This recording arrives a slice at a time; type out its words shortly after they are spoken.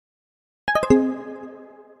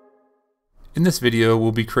In this video,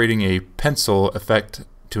 we'll be creating a pencil effect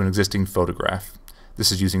to an existing photograph.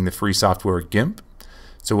 This is using the free software Gimp.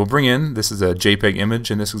 So we'll bring in, this is a JPEG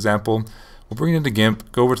image in this example, we'll bring it into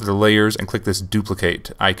Gimp, go over to the layers and click this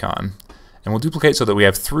duplicate icon. And we'll duplicate so that we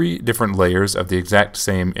have 3 different layers of the exact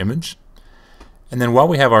same image. And then while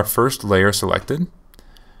we have our first layer selected,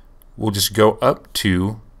 we'll just go up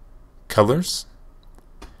to Colors,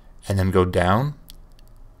 and then go down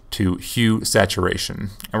to Hue Saturation.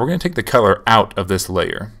 And we're going to take the color out of this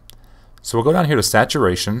layer. So we'll go down here to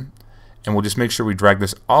Saturation, and we'll just make sure we drag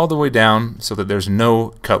this all the way down so that there's no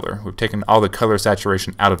color. We've taken all the color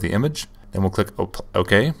saturation out of the image. Then we'll click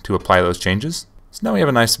OK to apply those changes. So now we have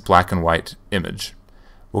a nice black and white image.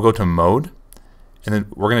 We'll go to Mode, and then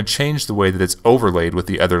we're going to change the way that it's overlaid with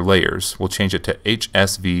the other layers. We'll change it to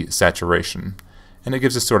HSV Saturation. And it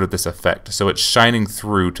gives us sort of this effect. So it's shining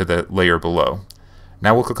through to the layer below.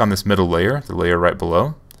 Now we'll click on this middle layer, the layer right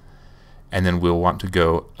below, and then we'll want to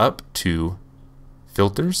go up to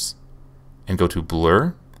Filters and go to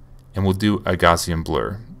Blur, and we'll do a Gaussian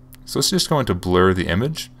Blur. So let's just go into blur the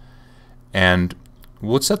image, and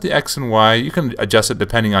we'll set the X and Y. You can adjust it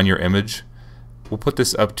depending on your image. We'll put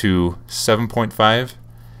this up to 7.5,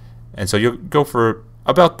 and so you'll go for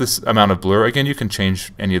about this amount of blur. Again, you can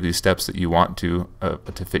change any of these steps that you want to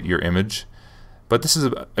fit your image, but this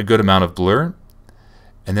is a good amount of blur.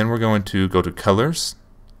 And then we're going to go to Colors,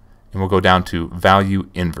 and we'll go down to Value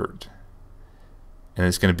Invert. And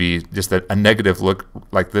it's going to be just a negative look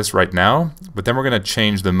like this right now, but then we're going to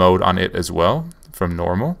change the mode on it as well from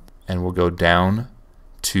normal, and we'll go down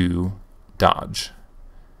to Dodge.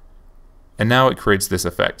 And now it creates this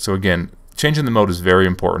effect. So again, changing the mode is very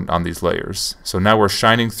important on these layers. So now we're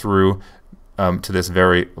shining through to this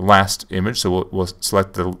very last image. So we'll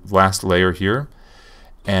select the last layer here,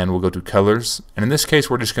 and we'll go to Colors. And in this case,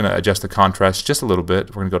 we're just going to adjust the contrast just a little bit.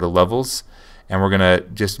 We're going to go to Levels, and we're going to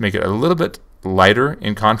just make it a little bit lighter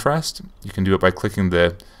in contrast. You can do it by clicking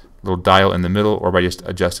the little dial in the middle or by just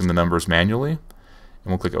adjusting the numbers manually. And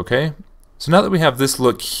we'll click OK. So now that we have this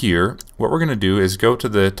look here, what we're going to do is go to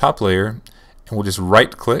the top layer, and we'll just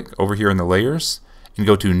right click over here in the layers and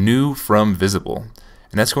go to New from Visible.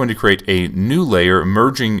 And that's going to create a new layer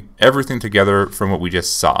merging everything together from what we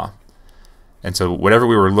just saw. And so whatever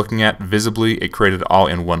we were looking at visibly, it created all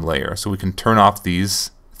in one layer. So we can turn off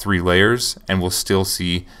these 3 layers and we'll still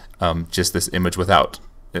see just this image without.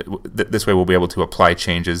 This way we'll be able to apply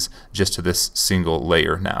changes just to this single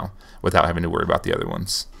layer now without having to worry about the other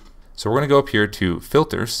ones. So we're going to go up here to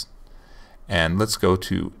Filters, and let's go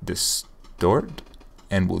to Distort,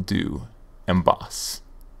 and we'll do Emboss.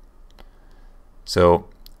 So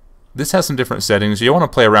this has some different settings. You'll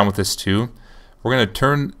want to play around with this too. We're going to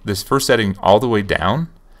turn this first setting all the way down.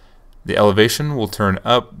 The elevation will turn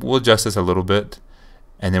up. We'll adjust this a little bit,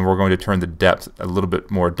 and then we're going to turn the depth a little bit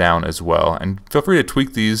more down as well. And feel free to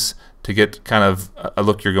tweak these to get kind of a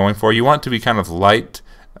look you're going for. You want it to be kind of light.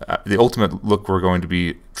 The ultimate look we're going to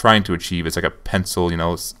be trying to achieve is like a pencil,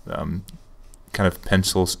 kind of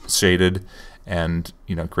pencil shaded and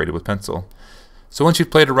created with pencil. So once you've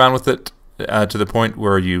played around with it to the point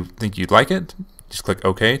where you think you'd like it, just click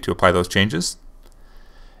OK to apply those changes.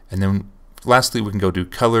 And then lastly, we can go to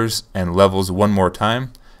Colors and Levels one more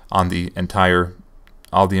time on the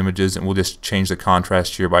all the images, and we'll just change the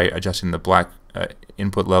contrast here by adjusting the black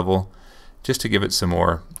input level just to give it some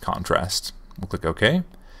more contrast. We'll click OK,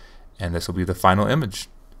 and this will be the final image.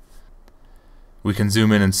 We can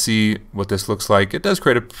zoom in and see what this looks like. It does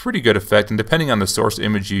create a pretty good effect, and depending on the source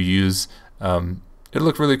image you use, it'll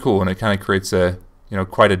look really cool, and it kind of creates a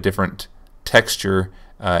quite a different texture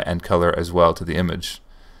and color as well to the image.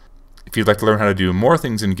 If you'd like to learn how to do more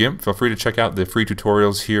things in Gimp, feel free to check out the free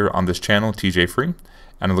tutorials here on this channel, TJ Free,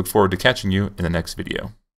 and I look forward to catching you in the next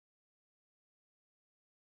video.